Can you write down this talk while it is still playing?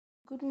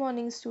Good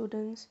morning,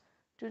 students.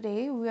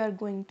 Today we are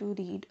going to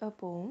read a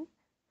poem,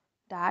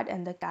 Dad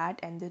and the Cat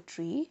and the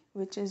Tree,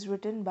 which is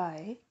written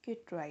by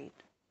Kit Wright.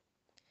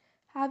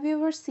 Have you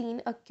ever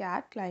seen a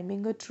cat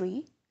climbing a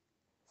tree?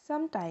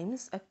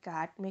 Sometimes a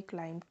cat may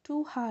climb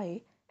too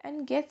high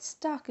and get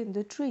stuck in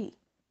the tree.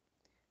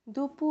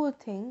 The poor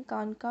thing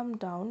can't come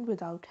down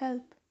without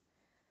help.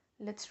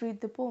 Let's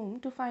read the poem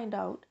to find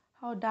out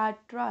how Dad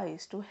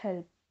tries to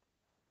help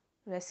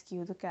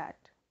rescue the cat.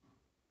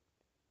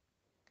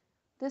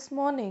 This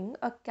morning,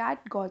 a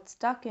cat got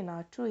stuck in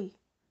our tree.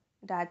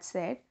 Dad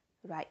said,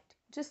 "Right,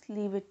 just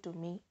leave it to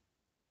me."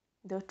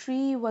 The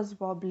tree was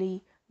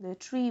wobbly, the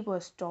tree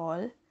was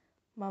tall.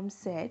 Mum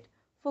said,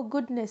 "For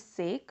goodness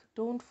sake,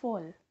 don't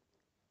fall."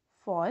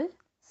 "Fall?"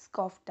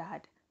 scoffed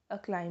Dad. "A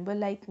climber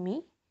like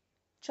me?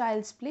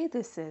 Child's play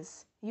this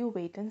is. You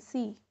wait and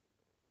see."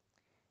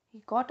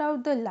 He got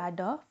out the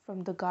ladder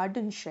from the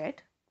garden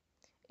shed.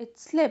 It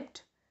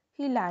slipped.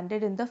 He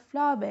landed in the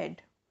flower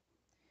bed.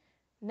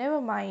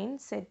 "Never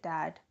mind," said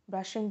Dad,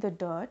 brushing the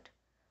dirt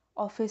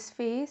off his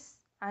face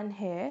and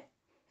hair,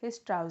 his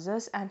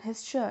trousers and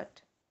his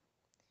shirt.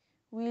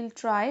 "We'll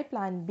try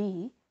plan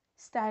B.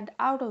 Stand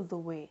out of the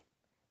way."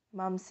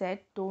 Mum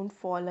said, "Don't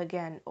fall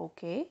again,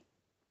 okay?"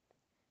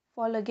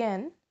 "Fall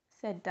again?"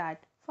 said Dad.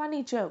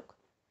 "Funny joke."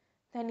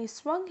 Then he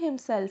swung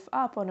himself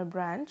up on a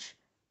branch.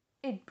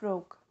 It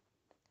broke.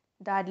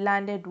 Dad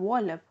landed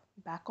wallop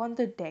back on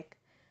the deck.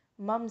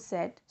 Mum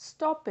said,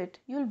 "Stop it,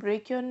 you'll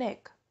break your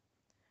neck."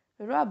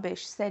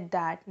 "Rubbish," said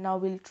Dad. "Now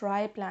we'll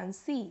try plan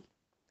C.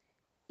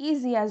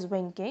 Easy as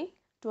winking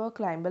to a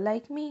climber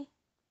like me."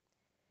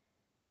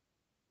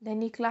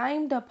 Then he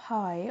climbed up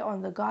high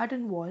on the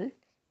garden wall.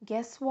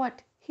 Guess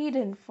what? He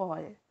didn't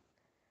fall.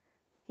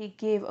 He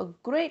gave a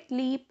great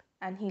leap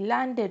and he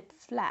landed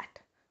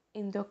flat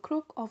in the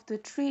crook of the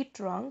tree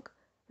trunk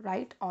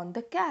right on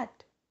the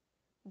cat.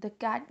 The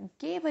cat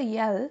gave a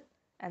yell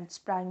and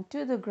sprang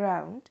to the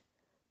ground,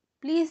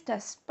 pleased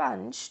as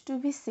Sponge to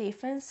be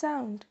safe and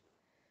sound.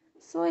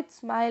 So it's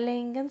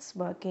smiling and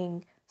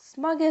smirking,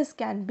 smug as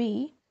can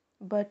be,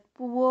 but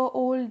poor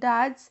old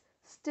Dad's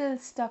still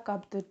stuck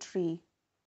up the tree.